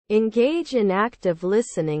Engage in active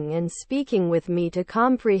listening and speaking with me to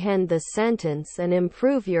comprehend the sentence and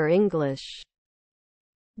improve your English.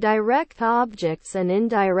 Direct objects and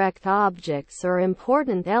indirect objects are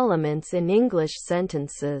important elements in English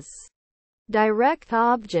sentences. Direct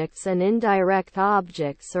objects and indirect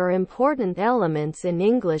objects are important elements in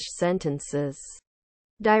English sentences.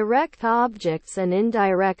 Direct objects and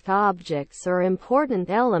indirect objects are important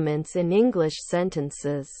elements in English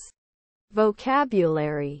sentences.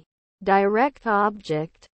 Vocabulary. Direct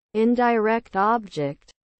object, indirect object,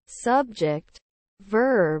 subject,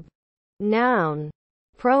 verb, noun,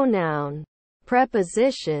 pronoun,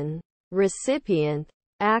 preposition, recipient,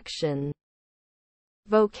 action.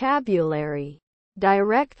 Vocabulary.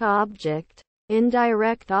 Direct object,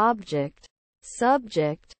 indirect object,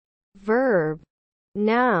 subject, verb,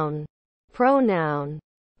 noun, pronoun,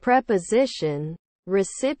 preposition,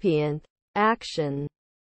 recipient, action.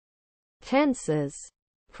 Tenses.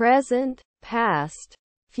 Present, past,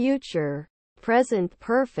 future, present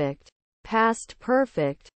perfect, past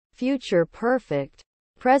perfect, future perfect,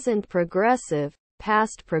 present progressive,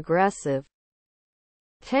 past progressive.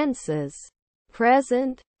 Tenses.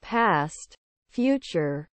 Present, past,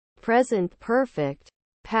 future, present perfect,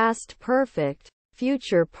 past perfect,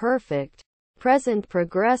 future perfect, present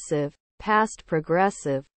progressive, past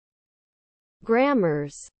progressive.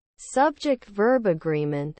 Grammars. Subject-verb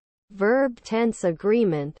agreement, verb-tense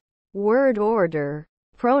agreement, word order,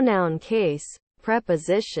 pronoun case,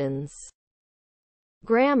 prepositions.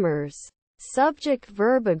 Grammars.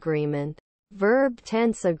 Subject-verb agreement,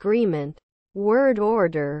 verb-tense agreement, word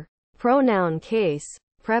order, pronoun case,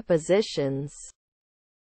 prepositions.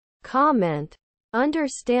 Comment.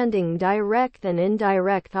 Understanding direct and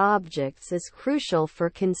indirect objects is crucial for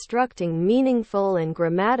constructing meaningful and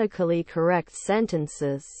grammatically correct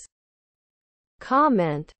sentences.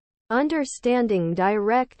 Comment. Understanding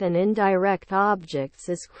direct and indirect objects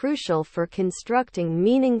is crucial for constructing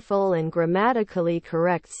meaningful and grammatically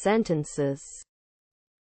correct sentences.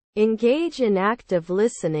 Engage in active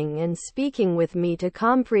listening and speaking with me to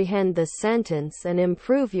comprehend the sentence and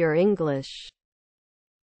improve your English.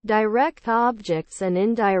 Direct objects and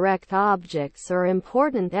indirect objects are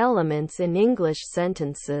important elements in English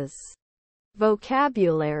sentences.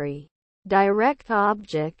 Vocabulary. Direct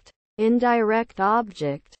object, indirect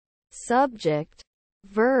object, subject,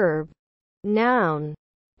 verb, noun,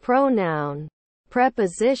 pronoun,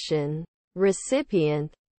 preposition, recipient,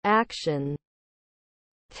 action.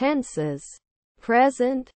 Tenses.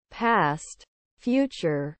 Present, past,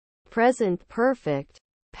 future, present perfect,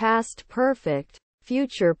 past perfect,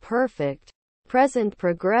 future perfect, present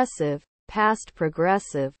progressive, past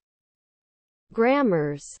progressive.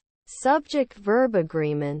 Grammars. Subject-verb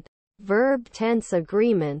agreement, verb-tense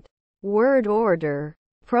agreement, word order,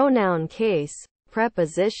 pronoun case,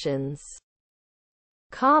 prepositions.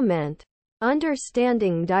 Comment.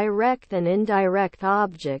 Understanding direct and indirect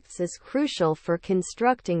objects is crucial for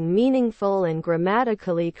constructing meaningful and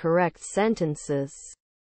grammatically correct sentences.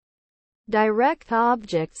 Direct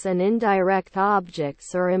objects and indirect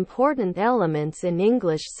objects are important elements in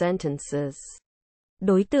English sentences.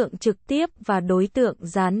 Đối tượng trực tiếp và đối tượng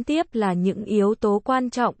gián tiếp là những yếu tố quan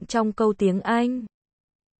trọng trong câu tiếng Anh.